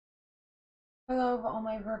Hello, all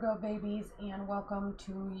my Virgo babies, and welcome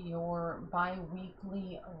to your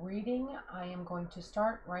bi-weekly reading. I am going to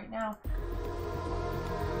start right now.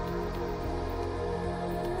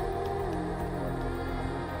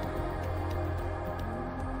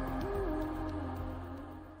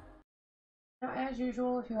 Now, as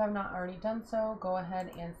usual, if you have not already done so, go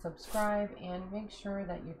ahead and subscribe and make sure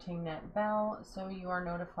that you ting that bell so you are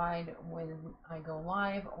notified when I go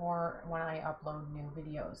live or when I upload new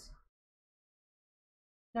videos.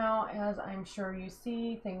 Now, as I'm sure you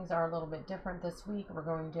see, things are a little bit different this week. We're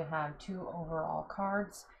going to have 2 overall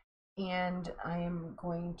cards, and I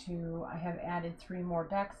have added 3 more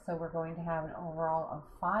decks, so we're going to have an overall of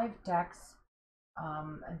 5 decks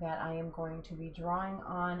that I am going to be drawing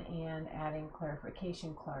on and adding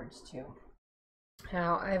clarification cards to.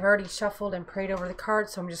 Now, I've already shuffled and prayed over the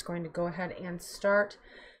cards, so I'm just going to go ahead and start.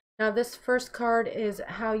 Now, this first card is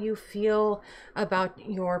how you feel about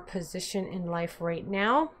your position in life right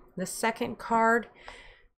now. The second card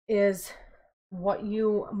is what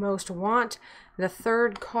you most want. The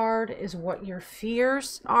third card is what your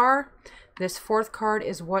fears are. This fourth card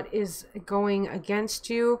is what is going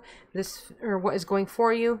against you, what is going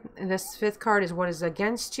for you. And this fifth card is what is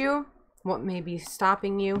against you, what may be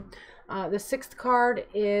stopping you. The sixth card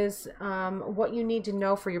is what you need to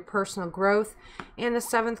know for your personal growth. And the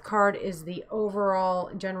seventh card is the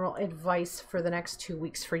overall general advice for the next 2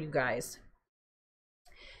 weeks for you guys.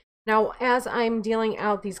 Now, as I'm dealing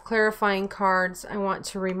out these clarifying cards, I want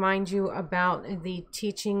to remind you about the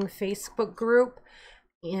teaching Facebook group,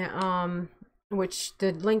 which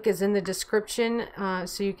the link is in the description.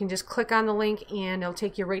 So you can just click on the link and it'll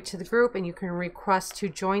take you right to the group, and you can request to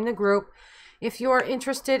join the group. If you are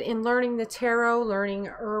interested in learning the tarot, learning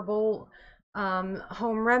herbal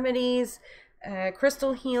home remedies,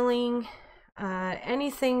 crystal healing,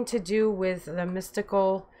 anything to do with the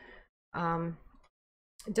mystical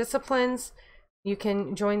disciplines, you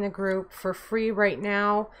can join the group for free right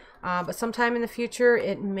now, but sometime in the future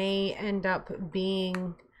it may end up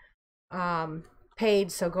being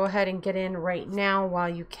paid, so go ahead and get in right now while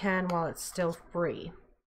you can, while it's still free.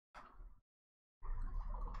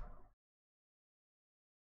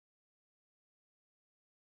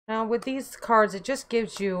 Now, with these cards, it just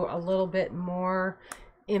gives you a little bit more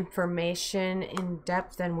information in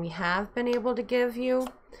depth than we have been able to give you.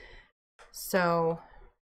 So,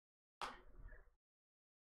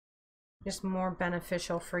 just more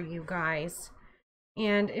beneficial for you guys.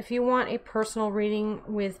 And if you want a personal reading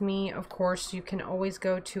with me, of course, you can always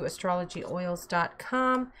go to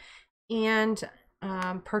astrologyoils.com and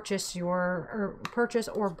purchase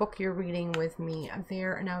or book your reading with me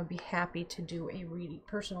there, and I would be happy to do a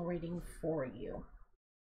personal reading for you.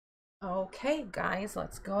 Okay, guys,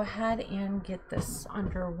 let's go ahead and get this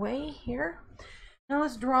underway here. Now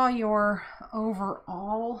let's draw your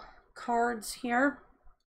overall cards here.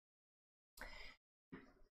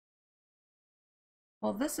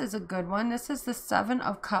 Well, this is a good one. This is the 7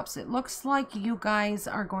 of Cups. It looks like you guys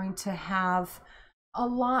are going to have a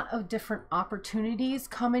lot of different opportunities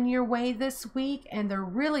coming your way this week, and they're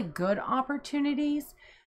really good opportunities.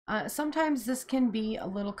 Sometimes this can be a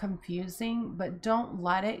little confusing, but don't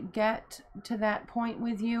let it get to that point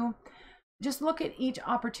with you. Just look at each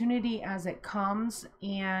opportunity as it comes,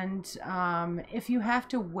 and if you have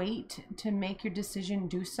to wait to make your decision,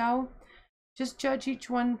 do so. Just judge each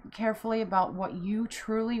one carefully about what you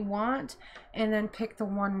truly want, and then pick the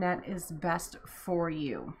one that is best for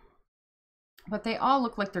you. But they all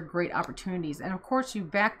look like they're great opportunities. And of course, you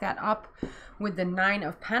back that up with the 9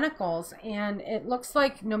 of Pentacles. And it looks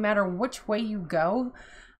like no matter which way you go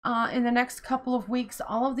in the next couple of weeks,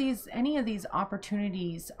 any of these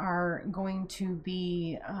opportunities are going to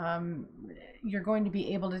be, you're going to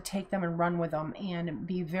be able to take them and run with them and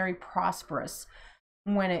be very prosperous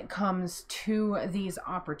when it comes to these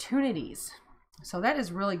opportunities. So that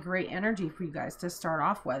is really great energy for you guys to start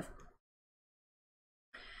off with.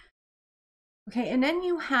 Okay, and then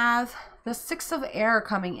you have the 6 of Air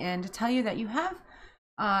coming in to tell you that you have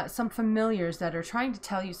some familiars that are trying to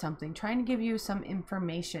tell you something, trying to give you some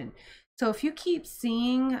information. So if you keep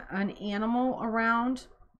seeing an animal around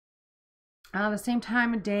the same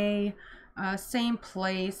time of day, same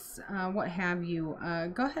place, what have you,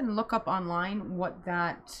 go ahead and look up online what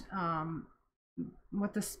the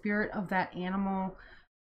spirit of that animal,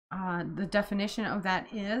 the definition of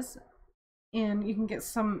that is. And you can get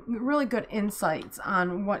some really good insights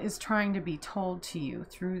on what is trying to be told to you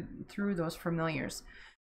through those familiars.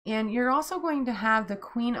 And you're also going to have the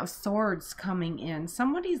Queen of Swords coming in.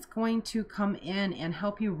 Somebody's going to come in and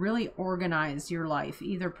help you really organize your life,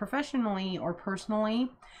 either professionally or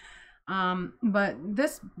personally. But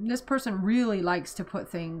this person really likes to put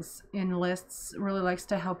things in lists, really likes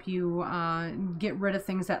to help you get rid of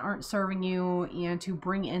things that aren't serving you and to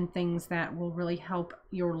bring in things that will really help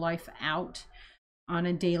your life out on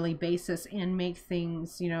a daily basis and make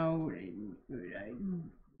things, you know,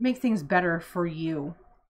 make things better for you.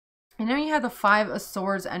 And now you have the Five of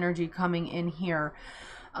Swords energy coming in here.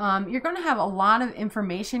 You're going to have a lot of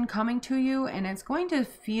information coming to you, and it's going to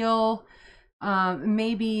feel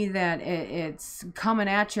maybe that it's coming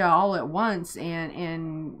at you all at once,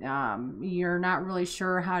 and you're not really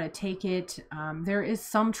sure how to take it. There is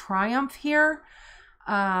some triumph here,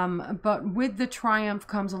 but with the triumph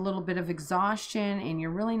comes a little bit of exhaustion, and you're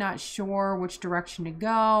really not sure which direction to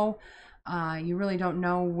go. You really don't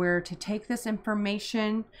know where to take this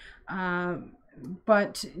information.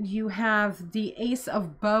 But you have the Ace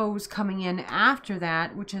of Bows coming in after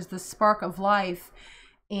that, which is the spark of life.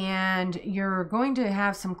 And you're going to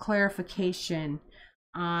have some clarification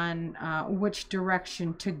on which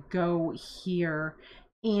direction to go here.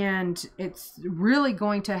 And it's really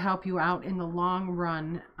going to help you out in the long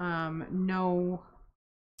run. Know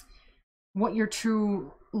what your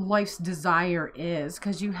true life's desire is,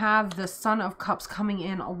 because you have the Son of Cups coming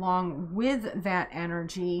in along with that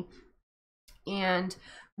energy and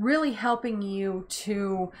really helping you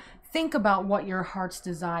to think about what your heart's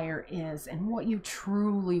desire is and what you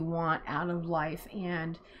truly want out of life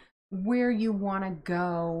and where you want to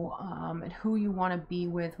go, and who you want to be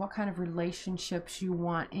with, what kind of relationships you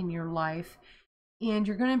want in your life. And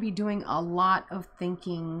you're going to be doing a lot of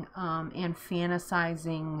thinking and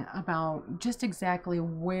fantasizing about just exactly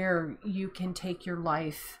where you can take your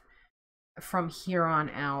life from here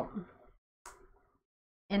on out.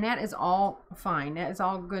 And that is all fine. That is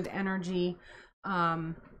all good energy.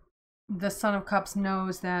 The Son of Cups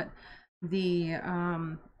knows that the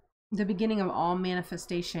beginning of all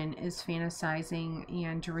manifestation is fantasizing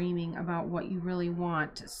and dreaming about what you really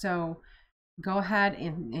want. So go ahead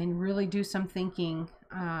and really do some thinking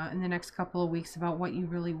in the next couple of weeks about what you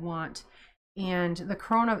really want. And the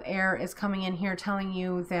Crone of Air is coming in here telling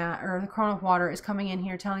you that, or the Crone of Water is coming in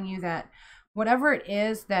here telling you that whatever it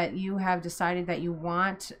is that you have decided that you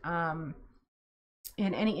want, and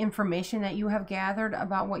any information that you have gathered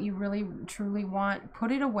about what you really truly want,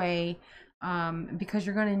 put it away, because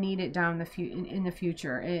you're going to need it down in the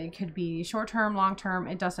future. It could be short term, long term,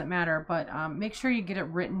 it doesn't matter, but make sure you get it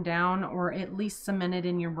written down or at least cemented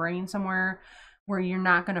in your brain somewhere where you're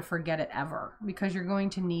not going to forget it ever, because you're going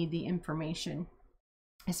to need the information,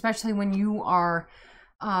 especially when you are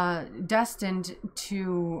destined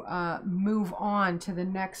to move on to the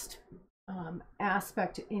next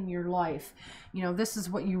aspect in your life. You know, this is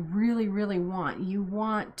what you really, really want. You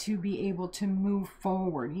want to be able to move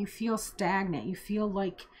forward. You feel stagnant. You feel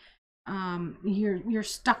like you're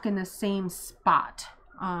stuck in the same spot.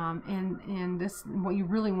 And this, what you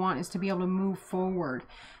really want is to be able to move forward.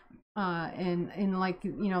 And like,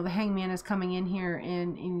 you know, the Hangman is coming in here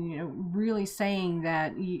and you know, really saying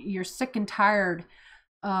that you're sick and tired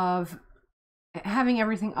of having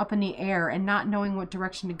everything up in the air and not knowing what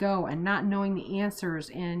direction to go and not knowing the answers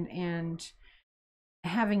and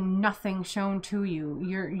having nothing shown to you.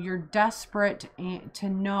 You're desperate to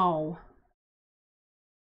know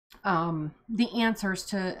the answers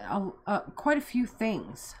to quite a few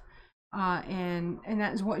things, and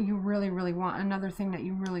that is what you really, really want. Another thing that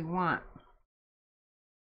you really want,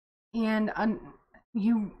 and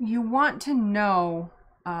you want to know.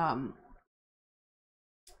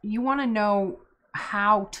 You want to know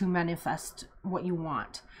how to manifest what you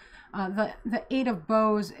want. The Eight of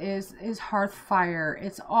Bows is hearth fire.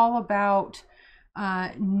 It's all about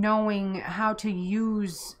knowing how to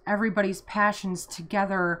use everybody's passions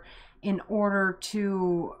together in order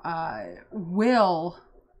to will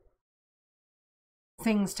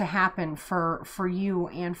things to happen for you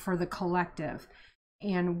and for the collective.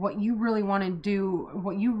 And what you really want to do,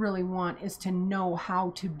 what you really want is to know how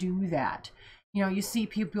to do that. You know, you see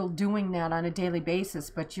people doing that on a daily basis,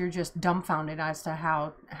 but you're just dumbfounded as to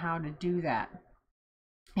how to do that.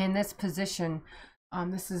 In this position,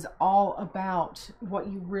 this is all about what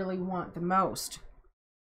you really want the most.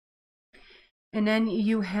 And then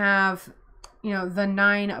you have, you know, the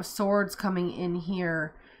Nine of Swords coming in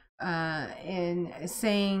here and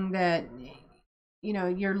saying that, you know,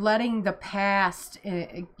 you're letting the past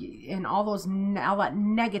and all that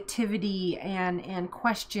negativity and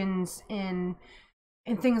questions and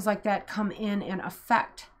things like that come in and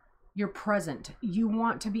affect your present. You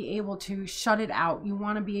want to be able to shut it out. You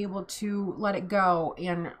want to be able to let it go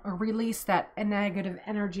and release that negative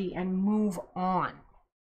energy and move on.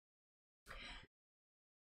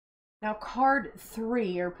 Now, card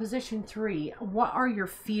 3 or position 3, what are your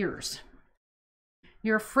fears?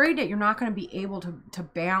 You're afraid that you're not going to be able to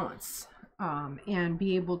balance and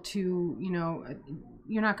be able to,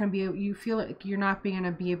 you're not going to be, you feel like you're not going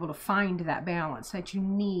to be able to find that balance that you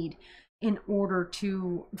need in order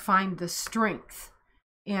to find the strength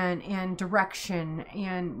and direction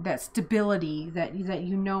and that stability that that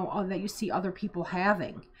you see other people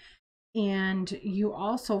having. And you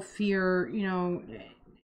also fear,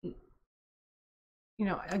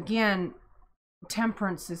 again,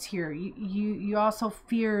 temperance is here. You also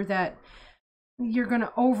fear that you're going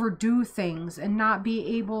to overdo things and not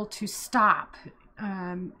be able to stop.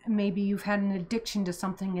 Maybe you've had an addiction to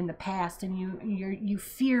something in the past, and you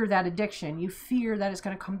fear that addiction. You fear that it's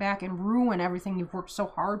going to come back and ruin everything you've worked so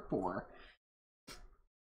hard for,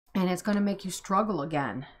 and it's going to make you struggle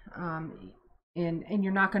again. And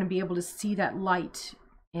you're not going to be able to see that light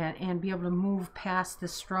and be able to move past the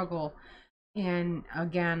struggle and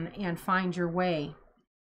find your way.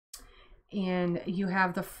 And you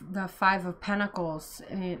have the 5 of Pentacles,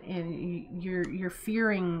 and you're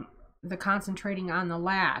fearing the concentrating on the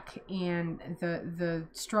lack and the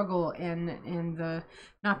struggle and the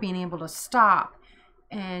not being able to stop.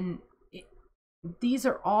 And these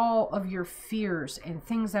are all of your fears and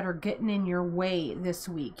things that are getting in your way this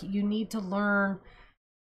week. You need to learn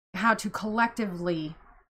how to collectively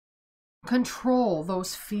control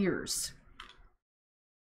those fears.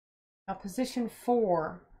 Now, position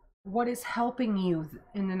 4, what is helping you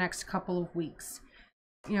in the next couple of weeks?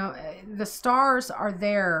 The stars are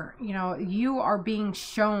there. You are being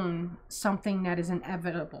shown something that is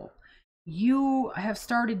inevitable. You have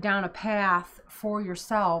started down a path for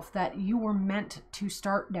yourself that you were meant to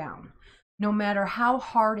start down. No matter how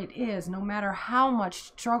hard it is, no matter how much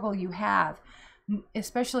struggle you have,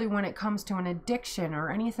 especially when it comes to an addiction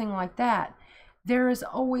or anything like that, there is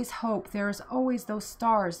always hope. There is always those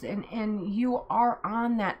stars, and you are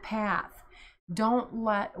on that path. Don't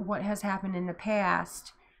let what has happened in the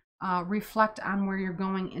past reflect on where you're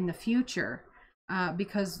going in the future,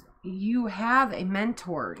 because you have a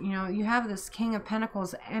mentor. You have this King of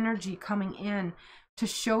Pentacles energy coming in to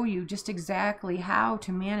show you just exactly how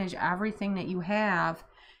to manage everything that you have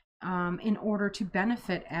in order to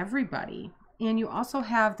benefit everybody. And you also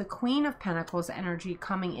have the Queen of Pentacles energy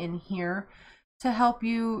coming in here to help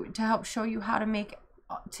show you how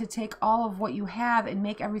to take all of what you have and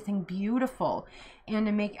make everything beautiful, and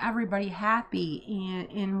to make everybody happy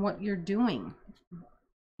in what you're doing.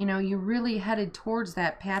 You're really headed towards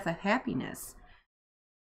that path of happiness.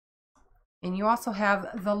 And you also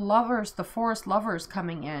have the lovers, the forest lovers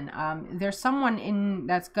coming in. There's someone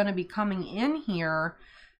that's going to be coming in here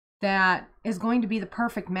that is going to be the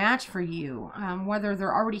perfect match for you, whether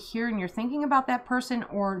they're already here and you're thinking about that person,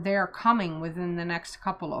 or they're coming within the next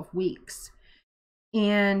couple of weeks.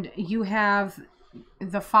 And you have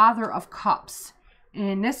the Father of Cups,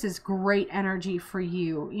 and this is great energy for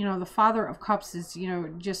you. The Father of Cups is,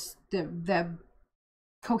 just the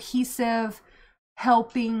cohesive,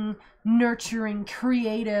 helping, nurturing,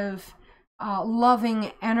 creative,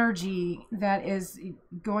 loving energy that is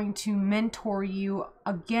going to mentor you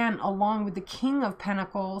again, along with the King of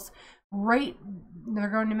Pentacles. They're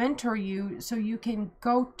going to mentor you so you can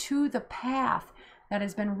go to the path that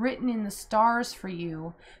has been written in the stars for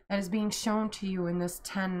you, that is being shown to you in this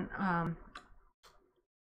 10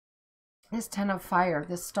 of Fire,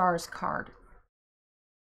 this stars card.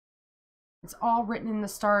 It's all written in the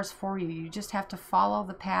stars for you. You just have to follow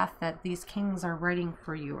the path that these kings are writing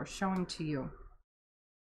for you or showing to you.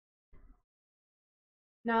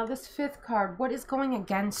 Now, this 5th card, what is going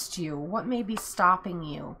against you? What may be stopping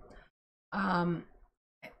you?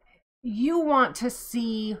 You want to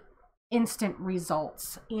see instant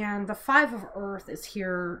results, and the 5 of Earth is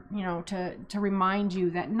here, to remind you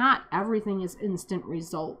that not everything is instant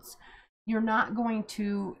results. You're not going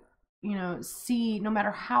to see, no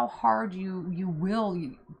matter how hard you will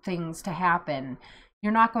things to happen,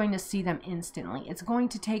 you're not going to see them instantly. It's going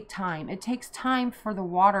to take time. It takes time for the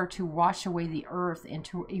water to wash away the earth and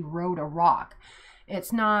to erode a rock.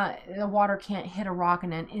 It's not, the water can't hit a rock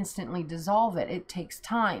and then instantly dissolve it. It takes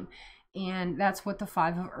time. And that's what the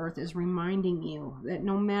 5 of Earth is reminding you, that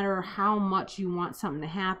no matter how much you want something to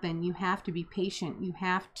happen, you have to be patient. You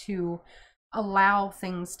have to allow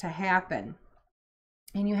things to happen.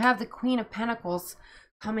 And you have the Queen of Pentacles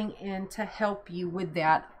coming in to help you with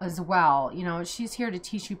that as well. She's here to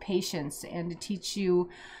teach you patience and to teach you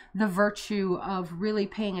the virtue of really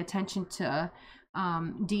paying attention to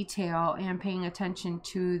detail and paying attention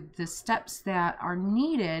to the steps that are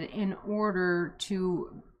needed in order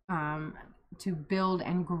to build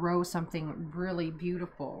and grow something really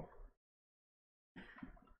beautiful.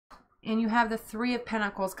 And you have the Three of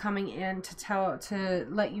Pentacles coming in to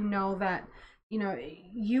let you know that, you know,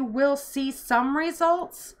 you will see some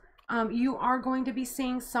results. You are going to be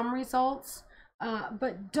seeing some results,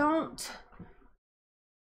 but don't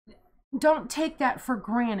take that for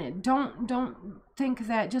granted. Don't think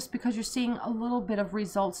that just because you're seeing a little bit of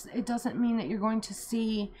results, it doesn't mean that you're going to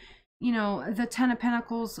see, you know, the Ten of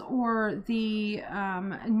Pentacles or the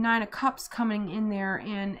Nine of Cups coming in there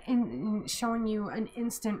and showing you an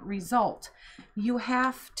instant result. You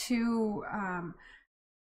have to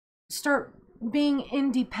start being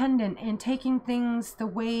independent and taking things the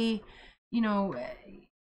way, you know,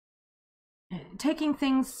 taking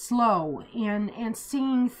things slow and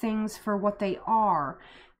seeing things for what they are.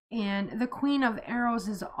 And the Queen of Arrows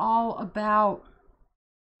is all about,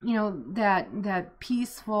 you know, that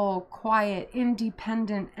peaceful, quiet,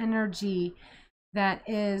 independent energy that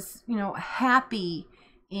is, you know, happy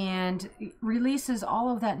and releases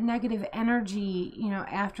all of that negative energy, you know,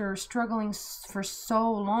 after struggling for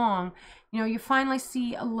so long. You know, you finally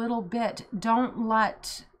see a little bit. Don't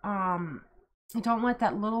let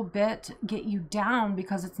that little bit get you down,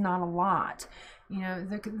 because it's not a lot. You know,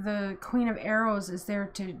 the Queen of Arrows is there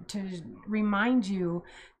to remind you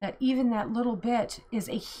that even that little bit is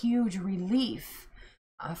a huge relief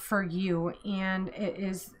for you, and it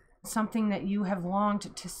is something that you have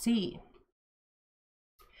longed to see.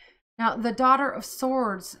 Now, the Daughter of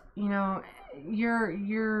Swords, you know,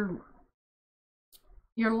 you're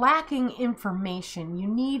lacking information. You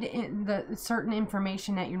need the certain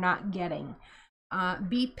information that you're not getting.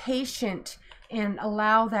 Be patient and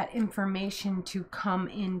allow that information to come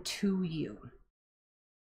into you.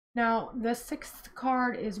 Now, the sixth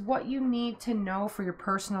card is what you need to know for your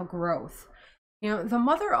personal growth. You know, the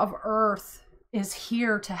Mother of Earth is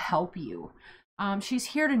here to help you. She's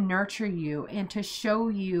here to nurture you and to show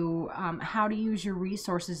you how to use your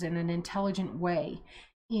resources in an intelligent way.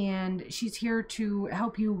 And she's here to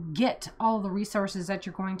help you get all the resources that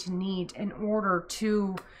you're going to need in order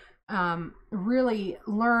to really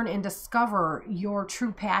learn and discover your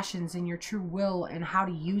true passions and your true will and how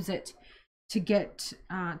to use it to get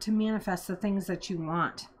to manifest the things that you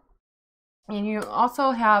want. And you also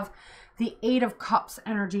have the Eight of Cups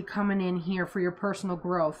energy coming in here for your personal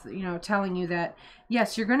growth, you know, telling you that,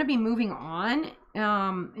 yes, you're going to be moving on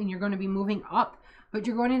and you're going to be moving up, but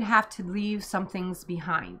you're going to have to leave some things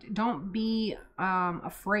behind. Don't be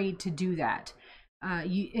afraid to do that.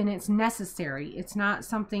 And it's necessary. It's not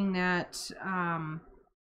something that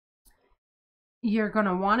you're going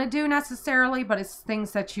to want to do necessarily, but it's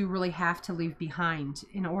things that you really have to leave behind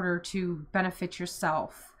in order to benefit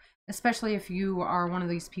yourself, especially if you are one of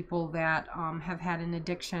these people that have had an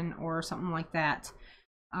addiction or something like that.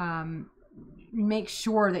 Make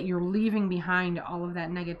sure that you're leaving behind all of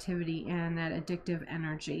that negativity and that addictive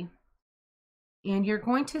energy. And you're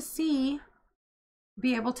going to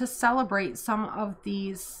be able to celebrate some of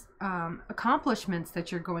these accomplishments that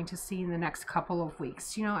you're going to see in the next couple of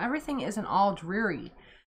weeks. You know, everything isn't all dreary.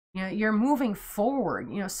 You know, you're moving forward,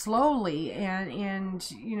 you know, slowly, and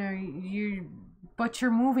you know, but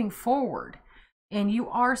you're moving forward and you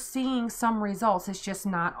are seeing some results. It's just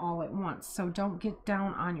not all at once. So don't get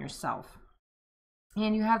down on yourself.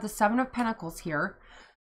 And you have the Seven of Pentacles here.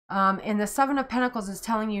 And the Seven of Pentacles is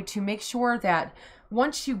telling you to make sure that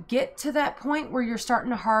once you get to that point where you're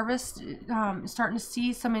starting to harvest, starting to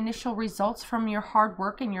see some initial results from your hard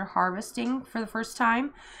work and your harvesting for the first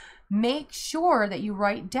time, make sure that you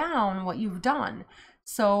write down what you've done.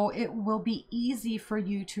 So it will be easy for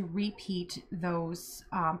you to repeat those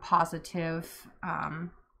positive,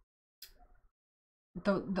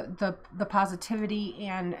 the positivity,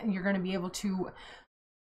 and you're going to be able to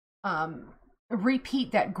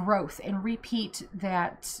repeat that growth and repeat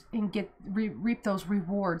that and reap those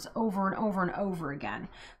rewards over and over and over again.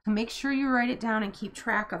 So make sure you write it down and keep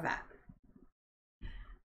track of that.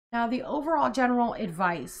 Now, the overall general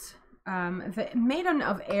advice, the Maiden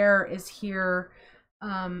of Air is here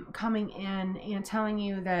coming in and telling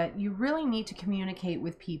you that you really need to communicate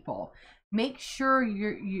with people. Make sure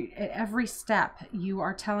you at every step you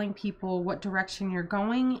are telling people what direction you're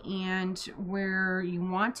going and where you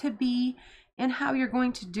want to be and how you're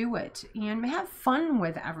going to do it. And have fun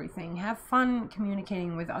with everything. Have fun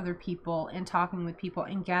communicating with other people and talking with people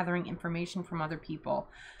and gathering information from other people.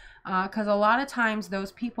 Because a lot of times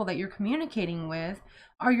those people that you're communicating with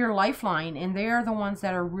are your lifeline, and they are the ones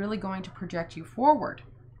that are really going to project you forward.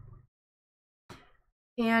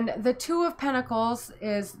 And the Two of Pentacles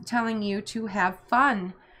is telling you to have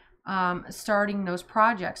fun starting those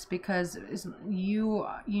projects, because you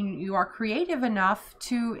are creative enough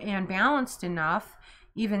to and balanced enough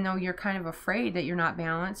even though you're kind of afraid that you're not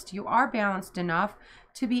balanced, you are balanced enough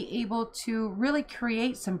to be able to really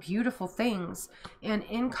create some beautiful things. And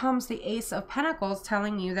in comes the Ace of Pentacles,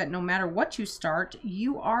 telling you that no matter what you start,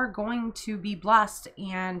 you are going to be blessed,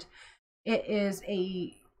 and it is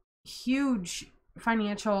a huge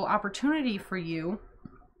financial opportunity for you,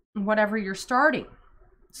 whatever you're starting.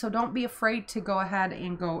 So don't be afraid to go ahead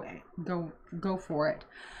and go for it.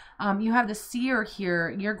 You have the Seer here.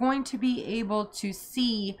 You're going to be able to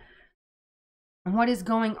see what is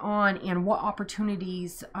going on and what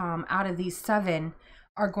opportunities out of these 7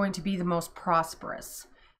 are going to be the most prosperous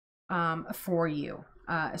for you.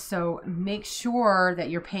 So make sure that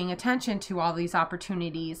you're paying attention to all these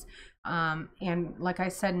opportunities. And like I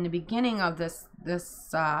said in the beginning of this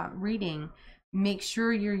reading, make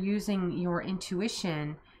sure you're using your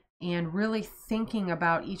intuition and really thinking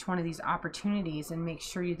about each one of these opportunities, and make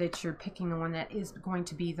sure that you're picking the one that is going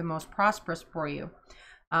to be the most prosperous for you.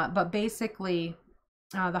 But basically,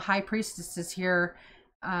 the High Priestess is here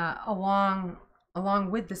along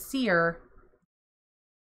with the Seer,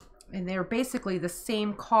 and they're basically the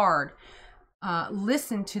same card.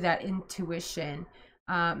 Listen to that intuition.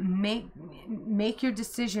 Make your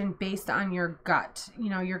decision based on your gut. You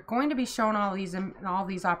know, you're going to be shown all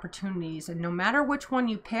these opportunities, and no matter which one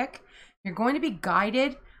you pick, you're going to be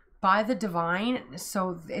guided by the divine.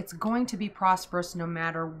 So it's going to be prosperous no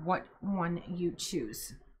matter what one you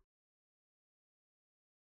choose.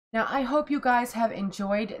 Now, I hope you guys have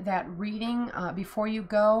enjoyed that reading. Before you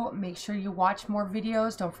go, make sure you watch more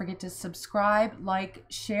videos. Don't forget to subscribe, like,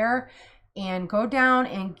 share, and go down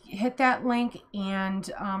and hit that link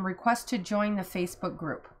and request to join the Facebook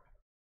group.